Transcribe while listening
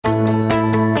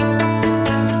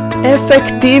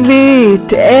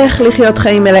אפקטיבית, איך לחיות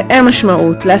חיים מלאי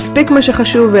משמעות, להספיק מה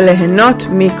שחשוב וליהנות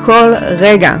מכל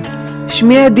רגע.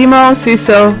 שמי דימה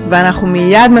סיסו ואנחנו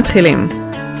מיד מתחילים.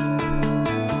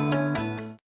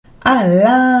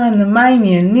 אהלן, מה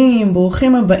העניינים?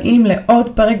 ברוכים הבאים לעוד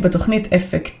פרק בתוכנית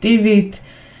אפקטיבית.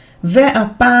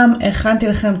 והפעם הכנתי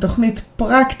לכם תוכנית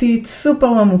פרקטית,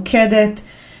 סופר ממוקדת,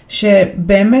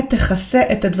 שבאמת תכסה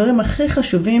את הדברים הכי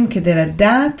חשובים כדי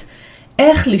לדעת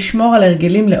איך לשמור על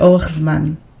הרגלים לאורך זמן.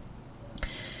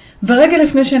 ורגע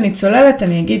לפני שאני צוללת,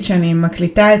 אני אגיד שאני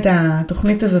מקליטה את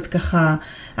התוכנית הזאת ככה,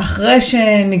 אחרי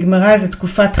שנגמרה איזו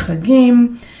תקופת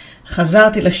חגים,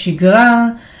 חזרתי לשגרה,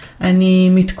 אני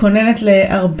מתכוננת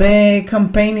להרבה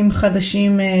קמפיינים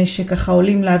חדשים שככה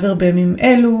עולים לאוויר בימים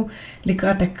אלו,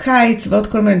 לקראת הקיץ ועוד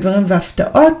כל מיני דברים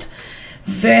והפתעות,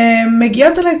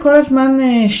 ומגיעות אליי כל הזמן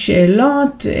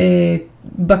שאלות,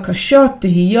 בקשות,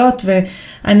 תהיות,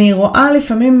 ואני רואה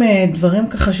לפעמים דברים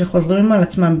ככה שחוזרים על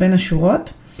עצמם בין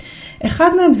השורות. אחד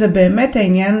מהם זה באמת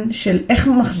העניין של איך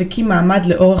מחזיקים מעמד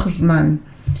לאורך זמן.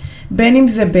 בין אם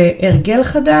זה בהרגל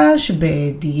חדש,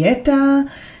 בדיאטה,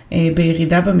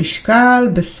 בירידה במשקל,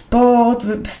 בספורט,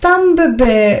 וסתם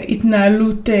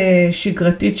בהתנהלות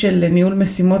שגרתית של ניהול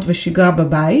משימות ושגרה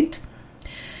בבית.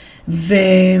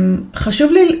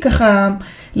 וחשוב לי ככה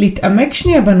להתעמק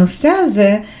שנייה בנושא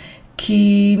הזה,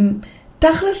 כי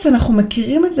תכלס אנחנו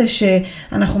מכירים את זה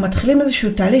שאנחנו מתחילים איזשהו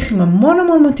תהליך עם המון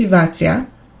מוטיבציה,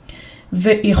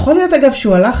 ויכול להיות אגב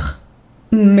שהוא הלך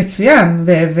מצוין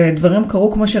ודברים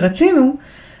קרו כמו שרצינו,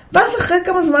 ואז אחרי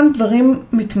כמה זמן דברים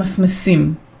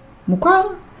מתמסמסים. מוכר?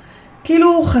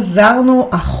 כאילו חזרנו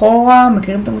אחורה,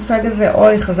 מכירים את המושג הזה?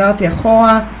 אוי, חזרתי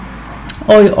אחורה,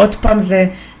 אוי, עוד פעם זה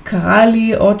קרה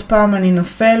לי, עוד פעם אני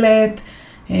נופלת,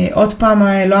 עוד פעם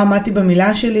לא עמדתי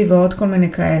במילה שלי ועוד כל מיני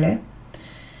כאלה.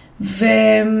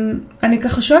 ואני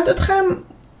ככה שואלת אתכם,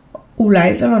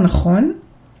 אולי זה לא נכון?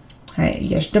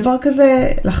 יש דבר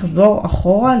כזה לחזור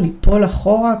אחורה, ליפול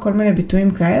אחורה, כל מיני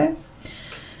ביטויים כאלה?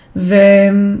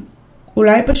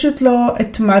 ואולי פשוט לא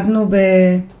התמדנו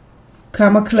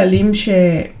בכמה כללים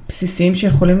בסיסיים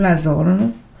שיכולים לעזור לנו.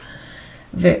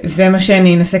 וזה מה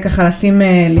שאני אנסה ככה לשים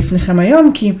לפניכם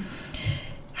היום, כי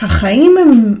החיים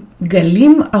הם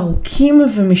גלים ארוכים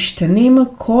ומשתנים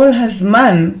כל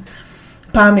הזמן.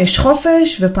 פעם יש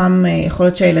חופש, ופעם יכול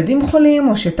להיות שהילדים חולים,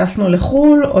 או שטסנו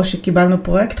לחול, או שקיבלנו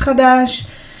פרויקט חדש,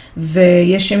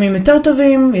 ויש ימים יותר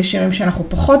טובים, יש ימים שאנחנו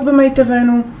פחות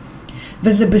במיטבנו,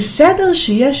 וזה בסדר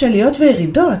שיש עליות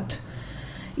וירידות.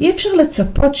 אי אפשר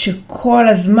לצפות שכל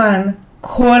הזמן,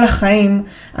 כל החיים,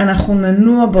 אנחנו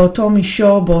ננוע באותו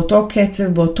מישור, באותו קצב,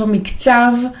 באותו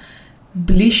מקצב,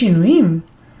 בלי שינויים.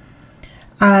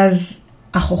 אז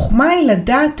החוכמה היא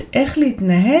לדעת איך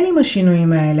להתנהל עם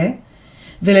השינויים האלה,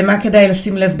 ולמה כדאי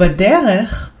לשים לב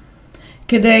בדרך,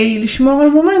 כדי לשמור על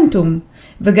מומנטום.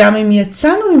 וגם אם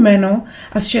יצאנו ממנו,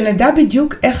 אז שנדע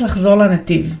בדיוק איך לחזור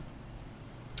לנתיב.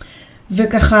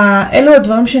 וככה, אלו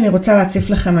הדברים שאני רוצה להציף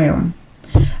לכם היום.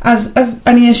 אז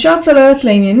אני ישר צוללת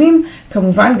לעניינים,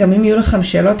 כמובן גם אם יהיו לכם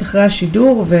שאלות אחרי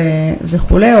השידור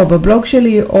וכולי, או בבלוג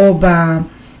שלי, או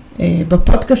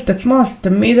בפודקאסט עצמו, אז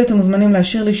תמיד אתם מוזמנים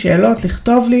להשאיר לי שאלות,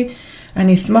 לכתוב לי,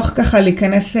 אני אשמח ככה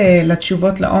להיכנס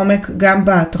לתשובות לעומק גם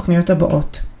בתוכניות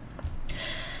הבאות.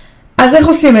 אז איך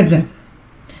עושים את זה?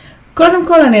 קודם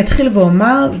כל אני אתחיל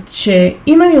ואומר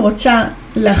שאם אני רוצה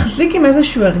להחזיק עם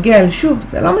איזשהו הרגל, שוב,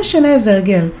 זה לא משנה איזה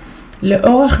הרגל,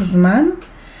 לאורך זמן,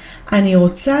 אני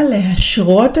רוצה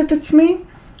להשרות את עצמי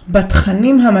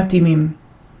בתכנים המתאימים.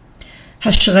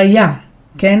 השריה,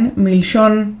 כן?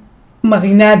 מלשון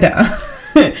מרינדה,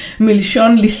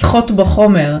 מלשון לשחות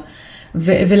בחומר,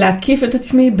 ולהקיף את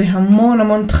עצמי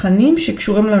בהמון תכנים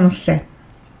שקשורים לנושא.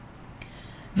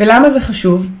 ולמה זה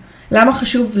חשוב? למה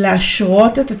חשוב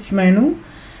להשרות את עצמנו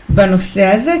בנושא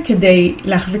הזה כדי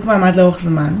להחזיק מעמד לאורך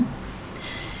זמן?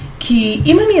 כי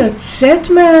אם אני יוצאת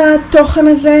מהתוכן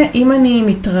הזה, אם אני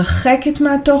מתרחקת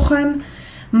מהתוכן,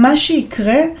 מה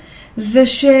שיקרה זה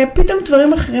שפתאום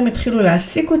דברים אחרים התחילו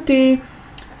להעסיק אותי,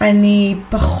 אני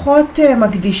פחות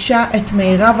מקדישה את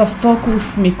מירב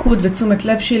הפוקוס, מיקוד ותשומת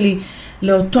לב שלי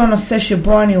לאותו נושא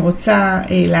שבו אני רוצה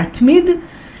להתמיד,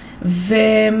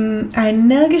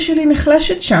 והאנרגיה שלי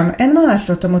נחלשת שם, אין מה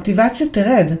לעשות, המוטיבציה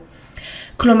תרד.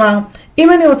 כלומר,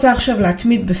 אם אני רוצה עכשיו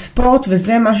להתמיד בספורט,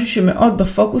 וזה משהו שמאוד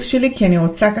בפוקוס שלי, כי אני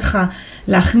רוצה ככה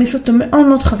להכניס אותו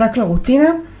מאוד חזק לרוטינה,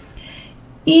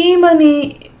 אם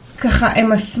אני ככה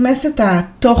אמסמס את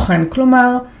התוכן,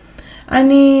 כלומר,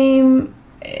 אני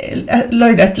לא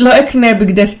יודעת, לא אקנה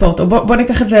בגדי ספורט, או בוא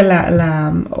ניקח את זה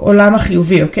לעולם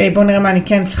החיובי, אוקיי? בוא נראה מה אני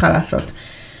כן צריכה לעשות.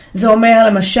 זה אומר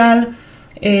למשל,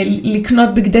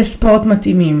 לקנות בגדי ספורט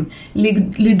מתאימים,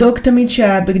 לדאוג תמיד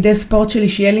שהבגדי ספורט שלי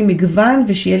שיהיה לי מגוון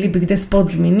ושיהיה לי בגדי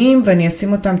ספורט זמינים ואני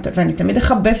אשים אותם ואני תמיד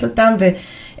אחבס אותם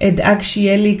ואדאג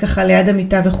שיהיה לי ככה ליד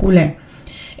המיטה וכו'.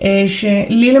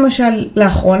 שלי למשל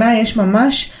לאחרונה יש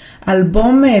ממש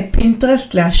אלבום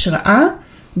פינטרסט להשראה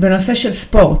בנושא של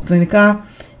ספורט, זה נקרא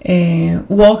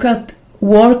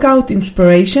Workout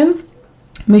Inspiration.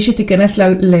 מי שתיכנס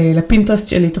לפינטרסט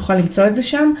שלי תוכל למצוא את זה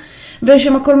שם, ויש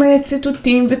שם כל מיני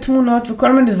ציטוטים ותמונות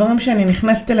וכל מיני דברים שאני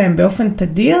נכנסת אליהם באופן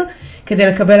תדיר כדי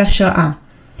לקבל השראה.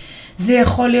 זה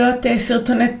יכול להיות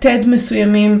סרטוני TED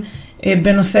מסוימים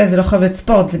בנושא, זה לא חייב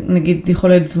ספורט, זה נגיד יכול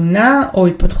להיות תזונה או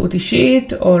התפתחות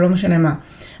אישית או לא משנה מה.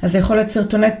 אז זה יכול להיות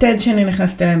סרטוני TED שאני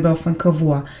נכנסת אליהם באופן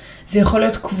קבוע. זה יכול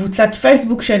להיות קבוצת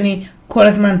פייסבוק שאני כל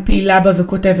הזמן פעילה בה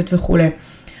וכותבת וכו'.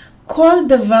 כל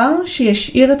דבר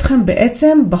שישאיר אתכם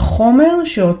בעצם בחומר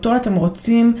שאותו אתם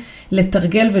רוצים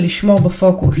לתרגל ולשמור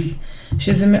בפוקוס,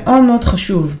 שזה מאוד מאוד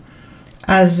חשוב.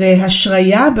 אז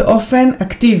השריה באופן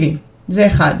אקטיבי, זה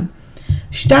 1.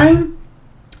 2,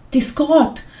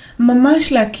 תזכורות.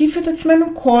 ממש להקיף את עצמנו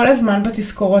כל הזמן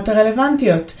בתזכורות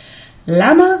הרלוונטיות.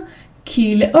 למה?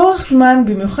 כי לאורך זמן,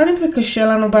 במיוחד אם זה קשה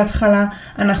לנו בהתחלה,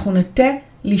 אנחנו נטה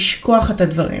לשכוח את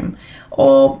הדברים.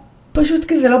 או פשוט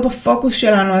כי זה לא בפוקוס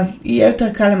שלנו, אז יהיה יותר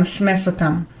קל למסמס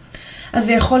אותם. אז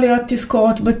זה יכול להיות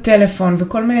תזכורות בטלפון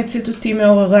וכל מיני ציטוטים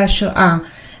מעוררי השראה.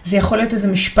 זה יכול להיות איזה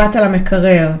משפט על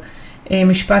המקרר,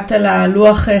 משפט על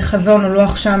הלוח חזון או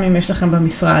לוח שם אם יש לכם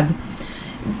במשרד.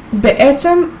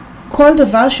 בעצם כל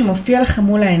דבר שמופיע לכם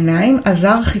מול העיניים,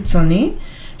 עזר חיצוני,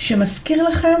 שמזכיר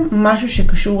לכם משהו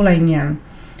שקשור לעניין.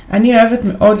 אני אוהבת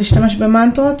מאוד להשתמש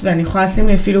במנטרות, ואני יכולה לשים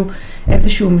לי אפילו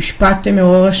איזשהו משפט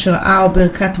מעורר השראה, או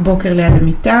ברכת בוקר ליד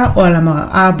המיטה, או על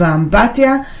המראה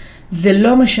באמבטיה. זה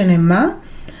לא משנה מה,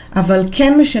 אבל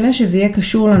כן משנה שזה יהיה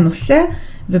קשור לנושא,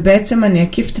 ובעצם אני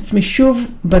אקיף את עצמי שוב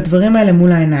בדברים האלה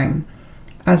מול העיניים.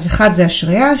 אז 1 זה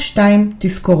השריה, 2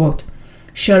 תזכורות.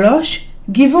 3,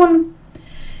 גיוון.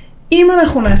 אם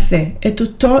אנחנו נעשה את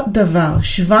אותו דבר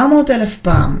 700,000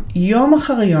 פעם, יום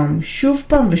אחר יום, שוב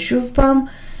פעם ושוב פעם,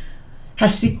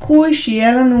 הסיכוי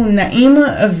שיהיה לנו נעים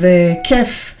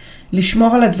וכיף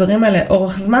לשמור על הדברים האלה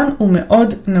אורך זמן הוא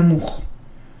מאוד נמוך.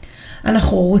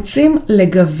 אנחנו רוצים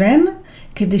לגוון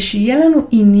כדי שיהיה לנו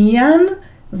עניין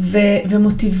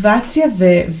ומוטיבציה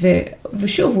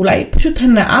ושוב, אולי פשוט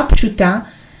הנאה פשוטה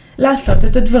לעשות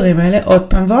את הדברים האלה עוד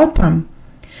פעם ועוד פעם.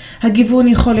 הגיוון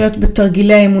יכול להיות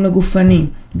בתרגילי האימון הגופני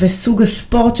וסוג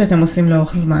הספורט שאתם עושים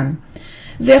לאורך זמן.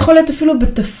 זה יכול להיות אפילו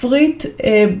בתפריט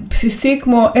בסיסי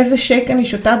כמו איזה שייק אני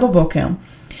שותה בבוקר.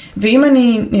 ואם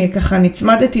אני ככה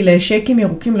נצמדתי לשייקים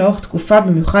ירוקים לאורך תקופה,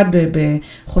 במיוחד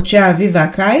בחודשי האביב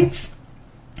והקיץ,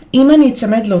 אם אני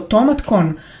אצמד לאותו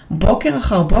מתכון בוקר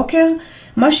אחר בוקר,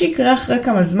 מה שיקרה אחרי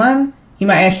כמה זמן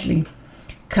ימאס לי.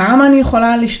 כמה אני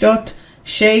יכולה לשתות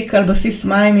שייק על בסיס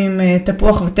מים עם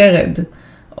תפוח וטרד,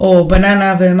 או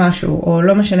בננה ומשהו, או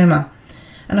לא משנה מה.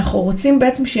 אנחנו רוצים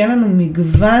בעצם שיהיה לנו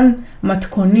מגוון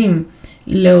מתכונים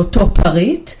לאותו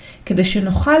פריט, כדי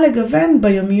שנוכל לגוון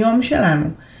ביומיום שלנו.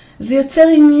 זה יוצר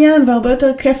עניין והרבה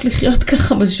יותר כיף לחיות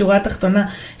ככה בשורה התחתונה,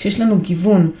 שיש לנו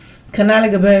גיוון. כנ"ל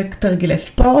לגבי תרגילי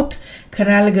ספורט,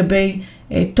 כנ"ל לגבי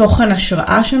תוכן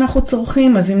השראה שאנחנו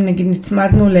צורכים, אז אם נגיד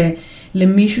נצמדנו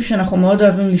למישהו שאנחנו מאוד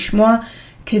אוהבים לשמוע,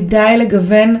 כדאי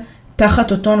לגוון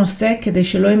תחת אותו נושא, כדי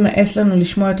שלא יימאס לנו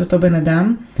לשמוע את אותו בן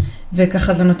אדם,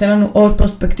 וככה זה נותן לנו עוד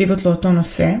פרספקטיבות לאותו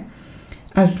נושא.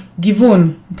 אז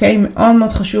גיוון, אוקיי? מאוד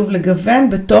מאוד חשוב לגוון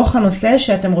בתוך הנושא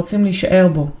שאתם רוצים להישאר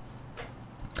בו.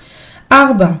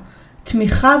 4,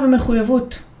 תמיכה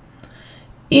ומחויבות.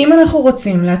 אם אנחנו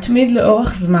רוצים להתמיד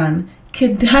לאורך זמן,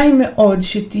 כדאי מאוד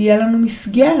שתהיה לנו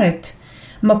מסגרת,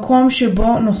 מקום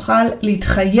שבו נוכל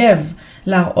להתחייב,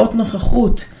 להראות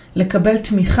נוכחות, לקבל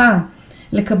תמיכה,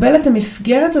 לקבל את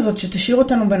המסגרת הזאת שתשאיר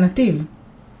אותנו בנתיב.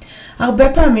 הרבה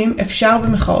פעמים אפשר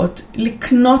במחאות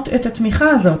לקנות את התמיכה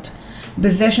הזאת,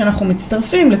 בזה שאנחנו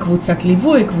מצטרפים לקבוצת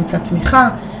ליווי, קבוצת תמיכה,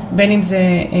 בין אם זה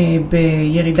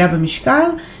בירידה במשקל,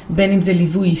 בין אם זה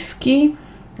ליווי עסקי,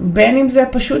 בין אם זה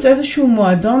פשוט איזשהו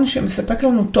מועדון שמספק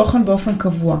לנו תוכן באופן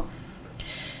קבוע.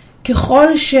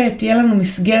 ככל שתהיה לנו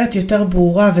מסגרת יותר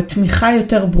ברורה ותמיכה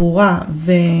יותר ברורה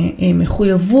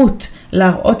ומחויבות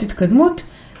להראות התקדמות,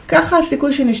 ככה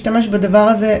הסיכוי שנשתמש בדבר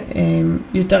הזה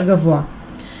יותר גבוה.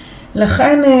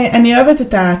 לכן אני אוהבת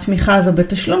את התמיכה הזו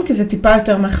בתשלום, כי זה טיפה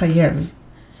יותר מחייב.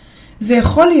 זה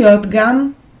יכול להיות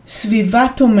גם סביבה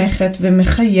תומכת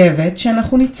ומחייבת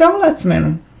שאנחנו ניצור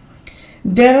לעצמנו.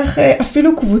 דרך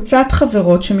אפילו קבוצת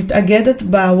חברות שמתאגדת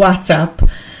בוואטסאפ,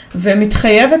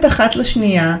 ומתחייבת אחת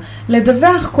לשנייה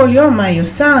לדווח כל יום מה היא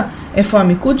עושה, איפה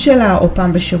המיקוד שלה, או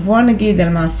פעם בשבוע נגיד, על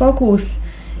מה הפוקוס,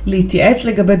 להתייעץ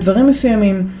לגבי דברים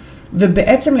מסוימים,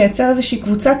 ובעצם לייצר איזושהי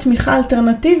קבוצת תמיכה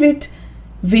אלטרנטיבית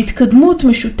והתקדמות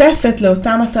משותפת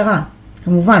לאותה מטרה.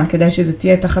 כמובן, כדאי שזה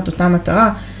תהיה תחת אותה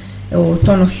מטרה, או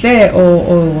אותו נושא,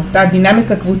 או אותה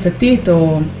דינמיקה קבוצתית,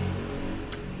 או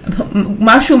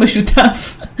משהו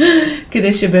משותף,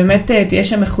 כדי שבאמת תהיה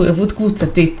שם מחויבות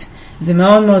קבוצתית. זה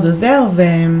מאוד מאוד עוזר,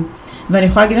 ואני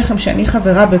יכולה להגיד לכם שאני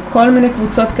חברה בכל מיני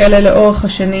קבוצות כאלה לאורך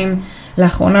השנים.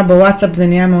 לאחרונה בוואטסאפ זה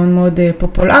נהיה מאוד מאוד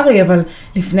פופולרי, אבל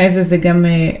לפני זה גם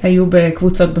היו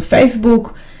בקבוצות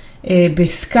בפייסבוק,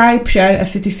 בסקייפ,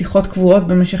 שעשיתי שיחות קבועות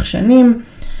במשך שנים,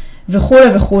 וכו'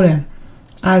 וכו'.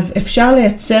 אז אפשר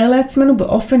לייצר לעצמנו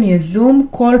באופן יזום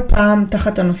כל פעם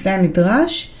תחת הנושא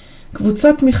הנדרש,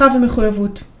 קבוצות תמיכה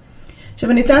ומחויבות.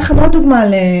 עכשיו אני אתן לכם עוד דוגמה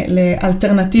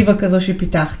לאלטרנטיבה כזו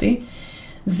שפיתחתי.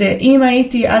 זה אם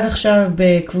הייתי עד עכשיו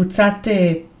בקבוצת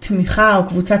תמיכה או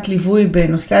קבוצת ליווי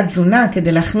בנושא התזונה,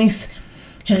 כדי להכניס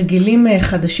הרגלים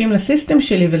חדשים לסיסטם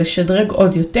שלי ולשדרג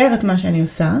עוד יותר את מה שאני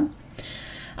עושה,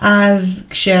 אז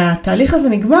כשהתהליך הזה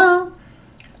נגמר,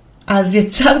 אז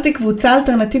יצרתי קבוצה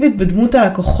אלטרנטיבית בדמות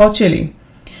הלקוחות שלי.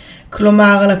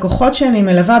 כלומר, הלקוחות שאני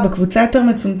מלווה בקבוצה יותר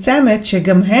מצומצמת,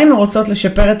 שגם הן רוצות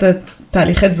לשפר את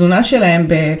תהליכי תזונה שלהם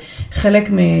בחלק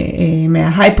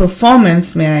מה-high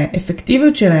performance,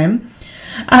 מהאפקטיביות שלהם,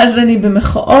 אז אני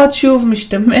במחאות שוב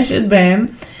משתמשת בהם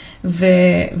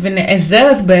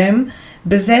ונעזרת בהם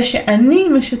בזה שאני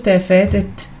משתפת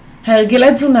את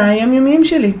הרגלי תזונה היומיומיים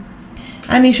שלי.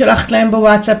 אני שולחת להם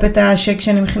בוואטסאפ את השק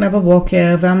שאני מכינה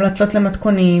בבוקר, והמלצות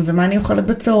למתכונים, ומה אני אוכלת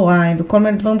בצהריים, וכל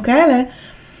מיני דברים כאלה.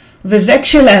 וזה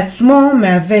כשלעצמו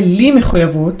מהווה לי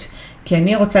מחויבות, כי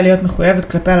אני רוצה להיות מחויבת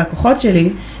כלפי הלקוחות שלי,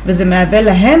 וזה מהווה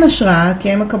להן השראה, כי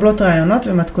הן מקבלות רעיונות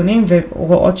ומתכונים,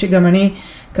 ורואות שגם אני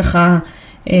ככה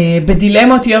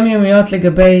בדילמות יומיומיות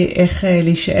לגבי איך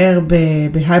להישאר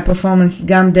בהיי פרפורמנס,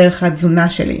 גם דרך התזונה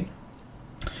שלי.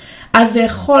 אז זה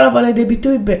יכול לבוא לידי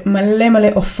ביטוי במלא מלא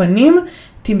אופנים.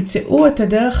 תמצאו את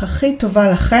הדרך הכי טובה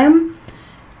לכם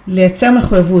לייצר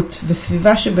מחויבות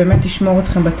וסביבה שבאמת תשמור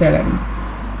אתכם בתלם.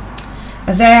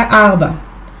 אז זה היה 4.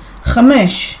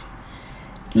 5.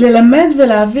 ללמד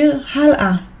ולהעביר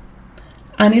הלאה.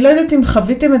 אני לא יודעת אם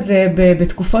חוויתם את זה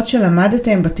בתקופות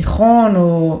שלמדתם בתיכון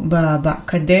או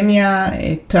באקדמיה,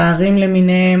 תארים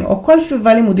למיניהם או כל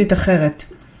סביבה לימודית אחרת.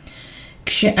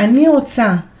 כשאני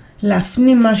רוצה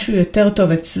להפנים משהו יותר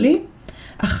טוב אצלי,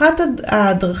 אחת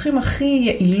הדרכים הכי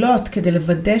יעילות כדי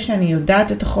לוודא שאני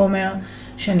יודעת את החומר,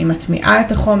 שאני מטמיעה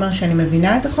את החומר, שאני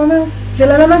מבינה את החומר, זה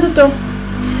ללמד אותו.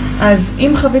 אז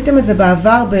אם חוויתם את זה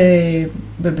בעבר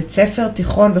בבית ספר,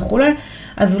 תיכון וכו',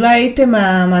 אז אולי הייתם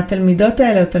מהתלמידות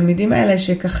האלה או תלמידים האלה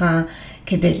שככה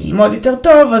כדי ללמוד יותר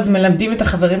טוב, אז מלמדים את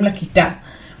החברים לכיתה.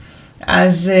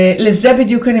 אז לזה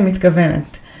בדיוק אני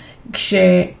מתכוונת.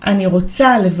 כשאני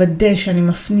רוצה לוודא שאני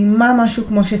מפנימה משהו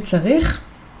כמו שצריך,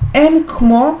 אין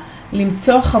כמו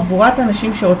למצוא חבורת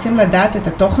אנשים שרוצים לדעת את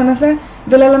התוכן הזה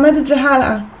וללמד את זה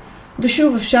הלאה.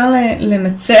 ושוב, אפשר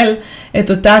לנצל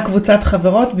את אותה קבוצת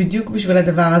חברות בדיוק בשביל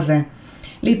הדבר הזה.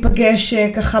 להיפגש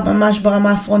ככה ממש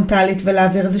ברמה הפרונטלית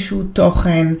ולהעביר איזשהו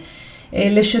תוכן,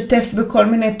 לשתף בכל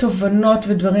מיני תובנות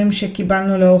ודברים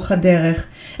שקיבלנו לאורך הדרך.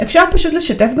 אפשר פשוט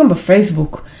לשתף גם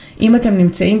בפייסבוק. אם אתם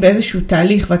נמצאים באיזשהו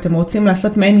תהליך ואתם רוצים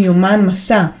לעשות מעין יומן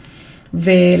מסע,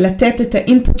 ולתת את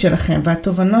האינפוט שלכם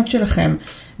והתובנות שלכם,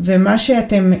 ומה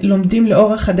שאתם לומדים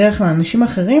לאורך הדרך לאנשים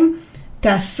אחרים,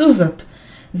 תעשו זאת.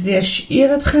 זה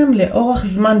ישאיר אתכם לאורך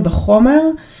זמן בחומר,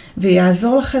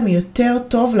 ויעזור לכם יותר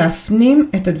טוב להפנים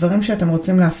את הדברים שאתם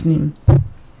רוצים להפנים.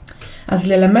 אז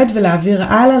ללמד ולהעביר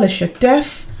הלאה,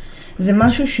 לשתף, זה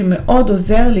משהו שמאוד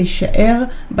עוזר להישאר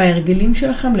בהרגלים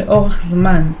שלכם לאורך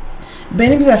זמן.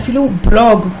 בין אם זה אפילו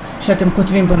בלוג שאתם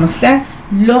כותבים בנושא,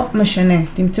 לא משנה.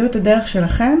 תמצאו את הדרך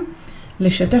שלכם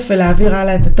לשתף ולהעביר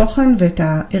הלאה את התוכן ואת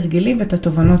ההרגלים ואת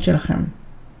התובנות שלכם.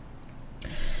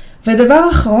 ודבר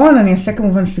אחרון, אני אעשה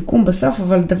כמובן סיכום בסוף,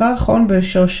 אבל דבר אחרון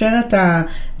בשרשרת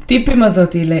הטיפים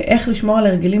הזאת לאיך לשמור על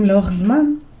הרגלים לאורך זמן,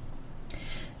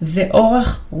 זה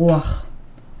אורך רוח.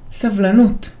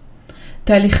 סבלנות.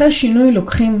 תהליכי שינוי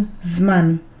לוקחים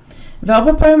זמן.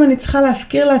 והרבה פעמים אני צריכה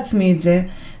להזכיר לעצמי את זה,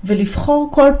 ולבחור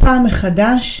כל פעם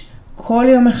מחדש, כל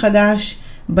יום מחדש,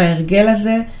 בהרגל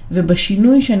הזה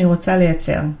ובשינוי שאני רוצה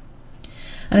לייצר.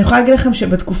 אני יכולה להגיד לכם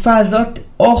שבתקופה הזאת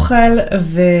אוכל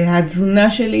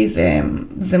והתזונה שלי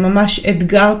זה ממש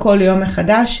אתגר כל יום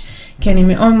מחדש, כי אני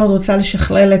מאוד מאוד רוצה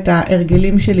לשכלל את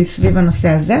ההרגלים שלי סביב הנושא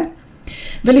הזה.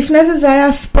 ולפני זה היה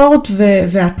הספורט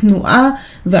והתנועה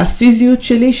והפיזיות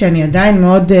שלי, שאני עדיין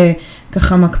מאוד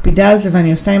ככה מקפידה על זה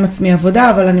ואני עושה עם עצמי עבודה,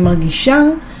 אבל אני מרגישה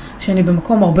שאני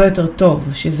במקום הרבה יותר טוב,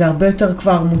 שזה הרבה יותר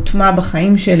כבר מוטמע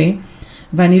בחיים שלי,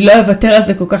 ואני לא אוותר על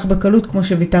זה כל כך בקלות כמו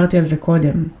שוויתרתי על זה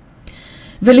קודם.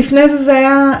 ולפני זה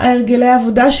היה הרגלי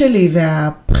העבודה שלי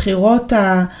והבחירות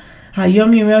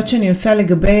היומיומיות שאני עושה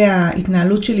לגבי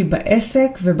ההתנהלות שלי בעסק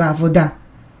ובעבודה.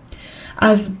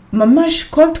 אז ממש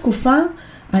כל תקופה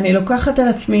אני לוקחת על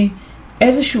עצמי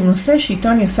איזשהו נושא שאיתו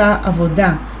אני עושה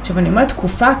עבודה. עכשיו אני אומרת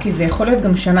תקופה כי זה יכול להיות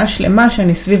גם שנה שלמה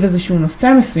שאני סביב איזשהו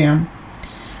נושא מסוים.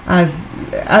 אז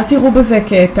אל תראו בזה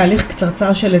כתהליך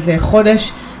קצרצר של איזה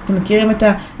חודש. אתם מכירים את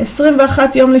ה-21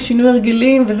 יום לשינוי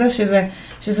הרגלים וזה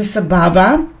שזה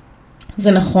סבבה.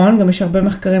 זה נכון, גם יש הרבה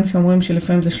מחקרים שאומרים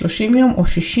שלפעמים זה 30 יום או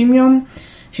 60 יום,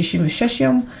 66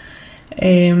 יום.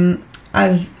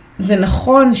 אז זה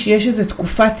נכון שיש איזו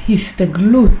תקופת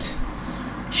הסתגלות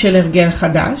של הרגל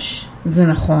חדש, זה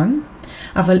נכון.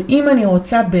 אבל אם אני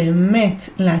רוצה באמת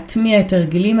להטמיע את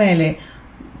הרגלים האלה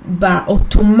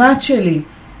באוטומט שלי,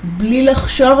 בלי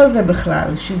לחשוב על זה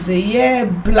בכלל, שזה יהיה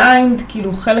בליינד,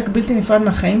 כאילו חלק בלתי נפרד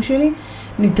מהחיים שלי,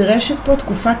 נדרשת פה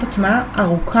תקופת הטמעה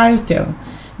ארוכה יותר.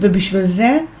 ובשביל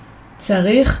זה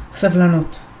צריך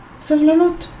סבלנות.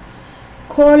 סבלנות.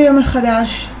 כל יום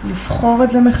מחדש, לבחור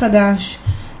את זה מחדש,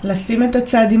 לשים את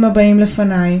הצעדים הבאים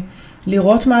לפניי,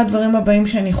 לראות מה הדברים הבאים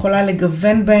שאני יכולה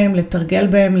לגוון בהם, לתרגל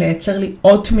בהם, לייצר לי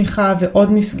עוד תמיכה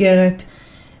ועוד מסגרת,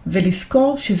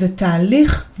 ולזכור שזה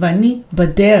תהליך ואני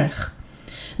בדרך.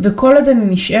 וכל עוד אני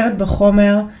נשארת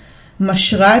בחומר,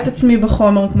 משרה את עצמי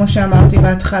בחומר, כמו שאמרתי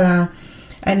בהתחלה,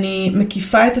 אני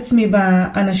מקיפה את עצמי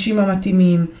באנשים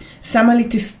המתאימים, שמה לי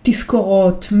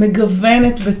תזכורות,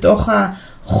 מגוונת בתוך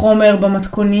החומר,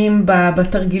 במתכונים,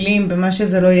 בתרגילים, במה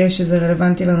שזה לא יהיה שזה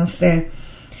רלוונטי לנושא,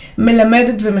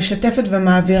 מלמדת ומשתפת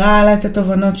ומעבירה עליי את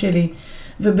התובנות שלי,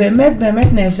 ובאמת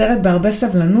באמת נעזרת בהרבה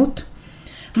סבלנות.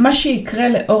 מה שיקרה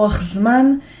לאורך זמן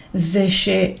זה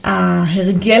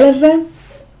שההרגל הזה,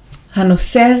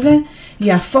 הנושא הזה,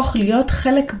 יהפוך להיות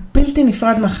חלק בלתי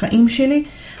נפרד מהחיים שלי,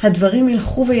 הדברים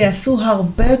ילכו ויעשו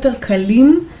הרבה יותר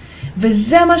קלים,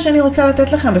 וזה מה שאני רוצה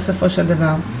לתת לכם בסופו של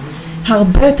דבר.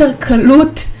 הרבה יותר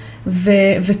קלות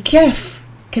וכיף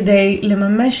כדי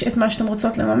לממש את מה שאתם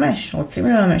רוצות לממש. רוצים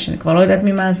לממש, אני כבר לא יודעת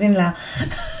מי מאזין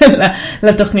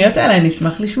לתוכניות האלה, אני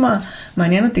אשמח לשמוע.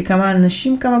 מעניין אותי כמה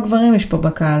אנשים, כמה גברים יש פה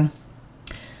בקהל.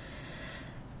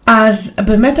 אז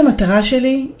באמת המטרה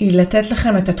שלי היא לתת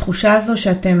לכם את התחושה הזו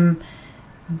שאתם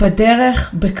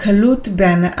בדרך, בקלות,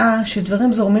 בהנאה,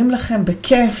 שדברים זורמים לכם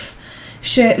בכיף,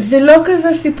 שזה לא כזה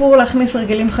סיפור להכניס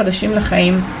רגלים חדשים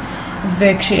לחיים,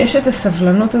 וכשיש את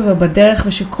הסבלנות הזו בדרך,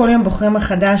 ושכל יום בוחרים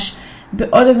מחדש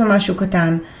בעוד איזה משהו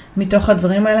קטן מתוך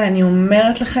הדברים האלה, אני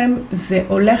אומרת לכם, זה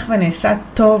הולך ונעשה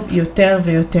טוב יותר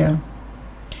ויותר.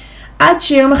 עד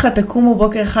שיום אחד תקומו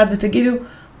בוקר אחד ותגידו,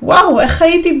 וואו, איך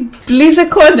הייתי בלי זה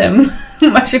קודם?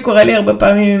 מה שקורה לי הרבה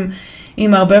פעמים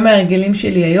עם הרבה מהרגלים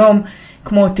שלי היום,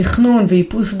 כמו תכנון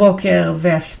ואיפוס בוקר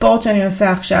והספורט שאני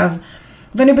עושה עכשיו,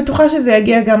 ואני בטוחה שזה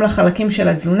יגיע גם לחלקים של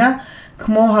התזונה,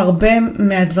 כמו הרבה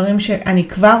מהדברים שאני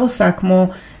כבר עושה, כמו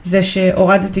זה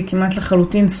שהורדתי כמעט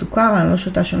לחלוטין סוכר, אני לא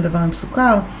שותה שום דבר עם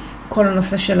סוכר, כל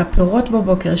הנושא של הפירות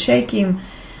בבוקר, שייקים,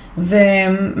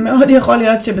 ומאוד יכול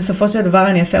להיות שבסופו של דבר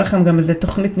אני אעשה לכם גם איזו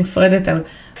תוכנית נפרדת על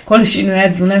כל שינויי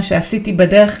התזונה שעשיתי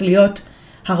בדרך להיות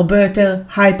הרבה יותר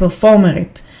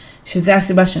היי-פרפורמרית, שזה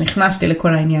הסיבה שנכנסתי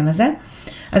לכל העניין הזה.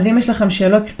 אז אם יש לכם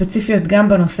שאלות ספציפיות גם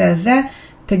בנושא הזה,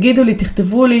 תגידו לי,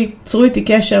 תכתבו לי, צרו איתי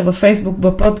קשר בפייסבוק,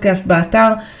 בפודקאסט,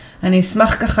 באתר. אני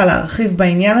אשמח ככה להרחיב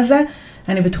בעניין הזה.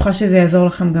 אני בטוחה שזה יעזור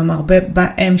לכם גם הרבה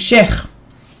בהמשך.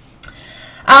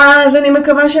 אז אני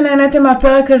מקווה שנהניתם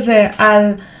מהפרק הזה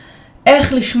על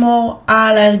איך לשמור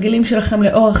על ההרגלים שלכם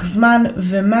לאורך זמן,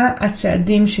 ומה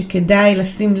הצעדים שכדאי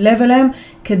לשים לב אליהם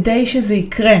כדי שזה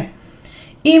יקרה.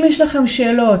 אם יש לכם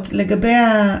שאלות לגבי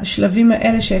השלבים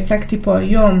האלה שהצגתי פה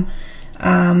היום,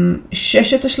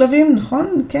 6 השלבים, נכון?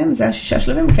 כן, זה 6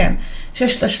 השלבים, כן.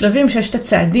 6 השלבים, 6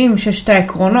 הצעדים, 6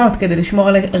 העקרונות כדי לשמור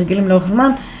על הרגלים לאורך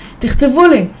זמן, תכתבו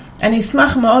לי. אני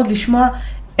אשמח מאוד לשמוע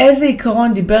איזה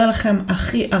עיקרון דיבר לכם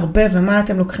הכי הרבה ומה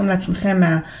אתם לוקחים לעצמכם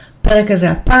מהפרק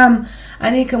הזה הפעם.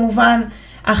 אני כמובן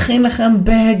אכין לכם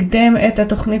בהקדם את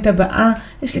התוכנית הבאה.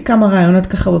 יש לי כמה רעיונות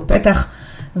ככה בפתח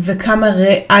וכמה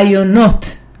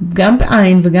רעיונות, גם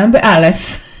בעין וגם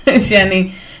באלף, שאני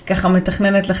ככה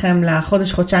מתכננת לכם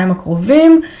לחודש-חודשיים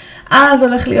הקרובים. אז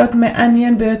הולך להיות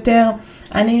מעניין ביותר.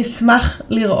 אני אשמח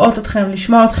לראות אתכם,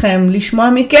 לשמוע אתכם, לשמוע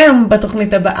מכם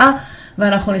בתוכנית הבאה,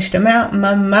 ואנחנו נשתמע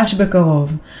ממש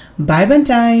בקרוב. ביי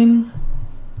בינתיים.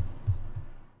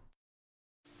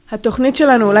 התוכנית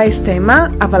שלנו אולי הסתיימה,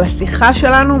 אבל השיחה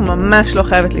שלנו ממש לא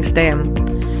חייבת להסתיים.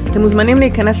 אתם מוזמנים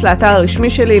להיכנס לאתר הרשמי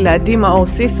שלי,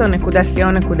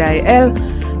 ladimaaorsiso.co.il.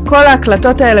 כל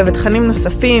ההקלטות האלה ותכנים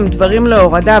נוספים, דברים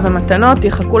להורדה ומתנות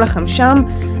יחכו לכם שם.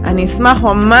 אני אשמח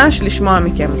ממש לשמוע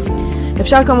מכם.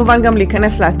 אפשר כמובן גם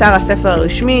להיכנס לאתר הספר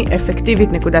הרשמי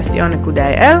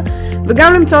effectivit.co.il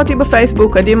וגם למצוא אותי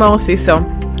בפייסבוק, עדי מאור סיסו.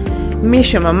 מי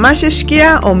שממש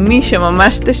השקיע או מי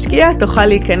שממש תשקיע תוכל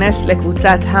להיכנס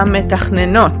לקבוצת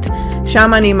המתכננות.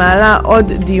 שם אני מעלה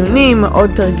עוד דיונים, עוד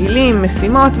תרגילים,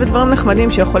 משימות ודברים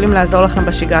נחמדים שיכולים לעזור לכם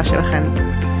בשגרה שלכם.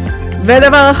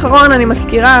 ודבר אחרון, אני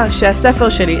מזכירה שהספר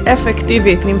שלי,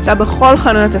 אפקטיבית, נמצא בכל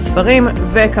חנויות הספרים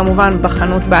וכמובן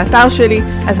בחנות באתר שלי,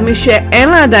 אז מי שאין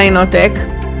לה עדיין עותק,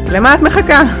 למה את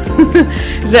מחכה?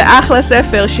 זה אחלה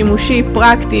ספר, שימושי,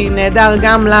 פרקטי, נהדר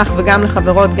גם לך וגם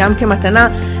לחברות, גם כמתנה,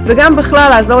 וגם בכלל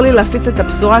לעזור לי להפיץ את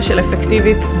הבשורה של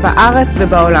אפקטיבית בארץ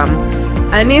ובעולם.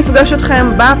 אני אפגוש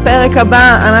אתכם בפרק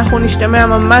הבא, אנחנו נשתמע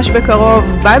ממש בקרוב,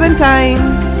 ביי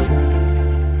בינתיים!